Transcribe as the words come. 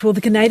Well,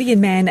 the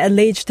Canadian man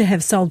alleged to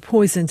have sold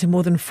poison to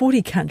more than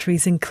 40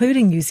 countries,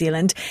 including New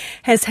Zealand,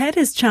 has had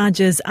his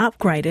charges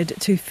upgraded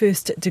to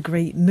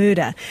first-degree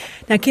murder.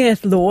 Now,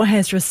 Kenneth Law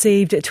has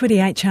received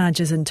 28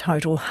 charges in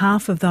total.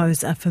 Half of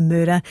those are for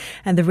murder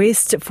and the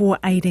rest for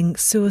aiding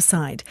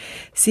suicide.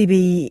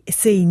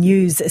 CBC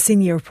News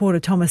senior reporter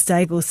Thomas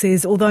Daigle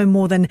says although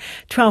more than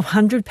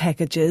 1,200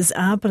 packages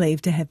are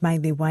believed to have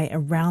made their way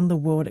around the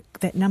world,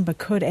 that number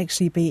could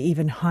actually be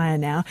even higher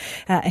now.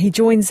 He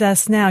joins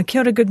us now.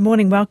 Kia ora, good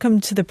morning.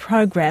 Welcome to the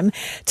program.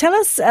 Tell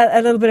us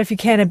a little bit, if you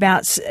can,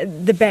 about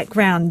the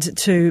background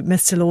to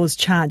Mr. Law's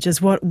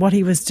charges, what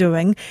he was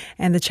doing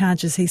and the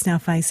charges he's now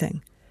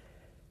facing.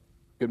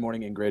 Good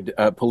morning,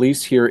 Ingrid.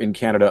 Police here in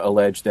Canada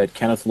allege that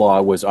Kenneth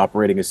Law was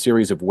operating a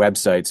series of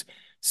websites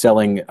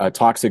selling a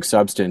toxic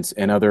substance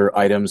and other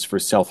items for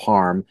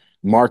self-harm,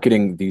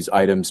 marketing these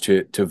items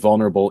to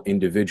vulnerable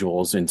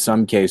individuals. In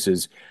some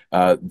cases,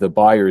 the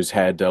buyers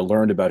had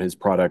learned about his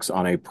products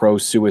on a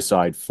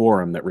pro-suicide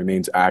forum that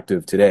remains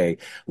active today.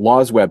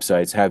 Law's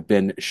websites have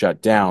been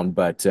shut down,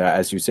 but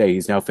as you say,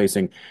 he's now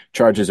facing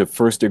charges of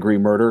first-degree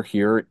murder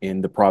here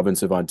in the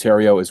province of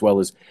Ontario, as well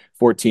as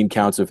 14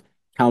 counts of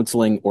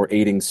counseling or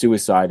aiding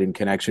suicide in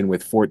connection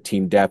with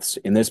 14 deaths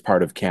in this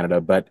part of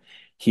Canada. But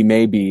he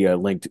may be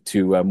linked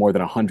to more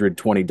than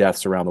 120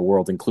 deaths around the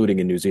world, including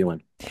in New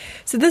Zealand.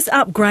 So this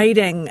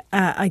upgrading,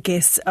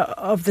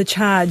 of the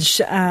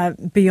charge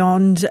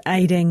beyond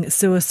aiding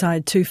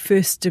suicide to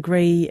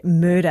first-degree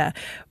murder,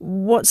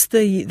 what's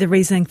the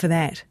reasoning for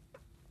that?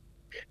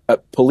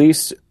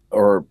 Police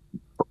or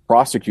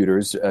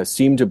prosecutors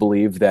seem to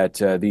believe that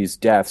these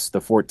deaths, the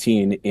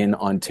 14 in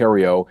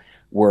Ontario,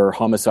 were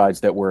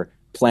homicides that were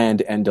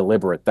planned and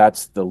deliberate.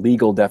 That's the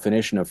legal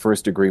definition of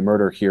first-degree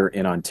murder here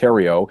in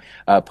Ontario.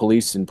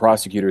 Police and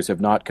prosecutors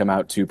have not come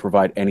out to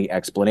provide any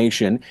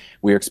explanation.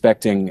 We're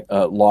expecting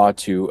Law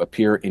to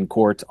appear in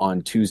court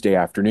on Tuesday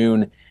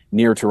afternoon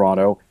near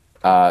Toronto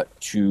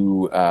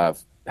to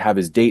have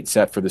his date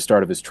set for the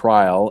start of his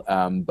trial,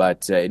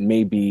 but it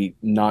may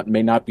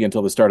not be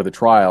until the start of the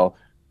trial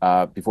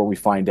before we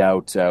find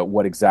out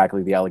what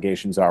exactly the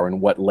allegations are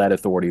and what led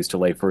authorities to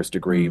lay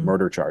first-degree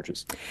murder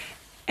charges.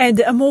 And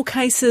are more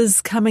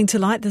cases coming to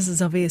light? This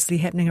is obviously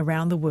happening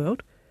around the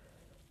world.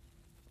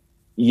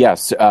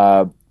 Yes.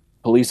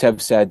 Police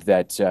have said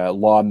that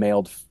Law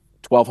mailed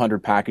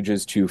 1,200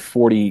 packages to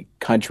 40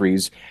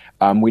 countries.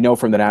 We know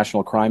from the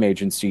National Crime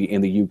Agency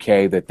in the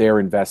UK that they're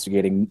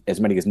investigating as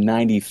many as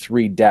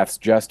 93 deaths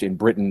just in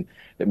Britain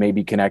that may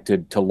be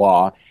connected to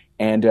Law.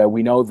 And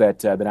we know that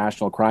the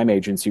National Crime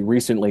Agency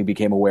recently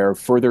became aware of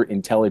further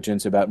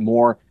intelligence about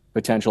more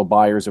potential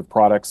buyers of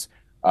products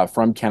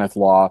from Kenneth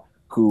Law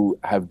who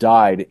have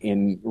died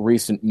in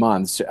recent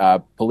months.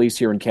 Police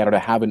here in Canada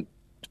haven't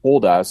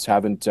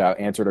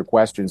answered our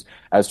questions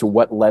as to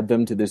what led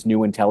them to this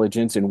new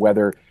intelligence and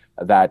whether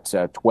that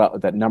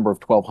number of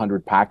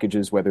 1,200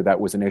 packages, whether that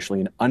was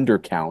initially an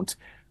undercount.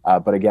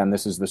 But again,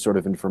 this is the sort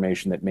of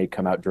information that may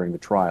come out during the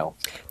trial.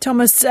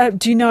 Thomas,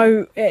 do you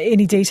know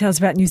any details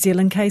about New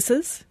Zealand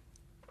cases?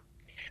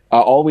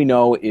 All we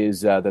know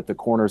is that the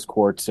coroner's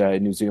court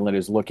in New Zealand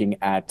is looking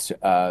at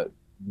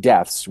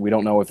deaths. We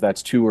don't know if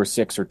that's 2 or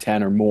 6 or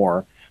 10 or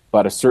more,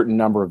 but a certain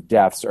number of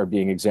deaths are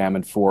being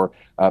examined for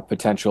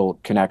potential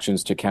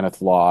connections to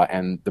Kenneth Law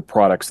and the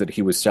products that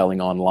he was selling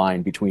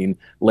online between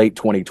late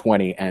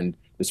 2020 and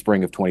the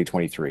spring of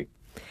 2023.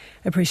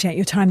 Appreciate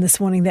your time this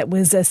morning. That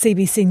was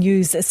CBC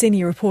News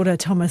senior reporter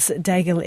Thomas Daigle.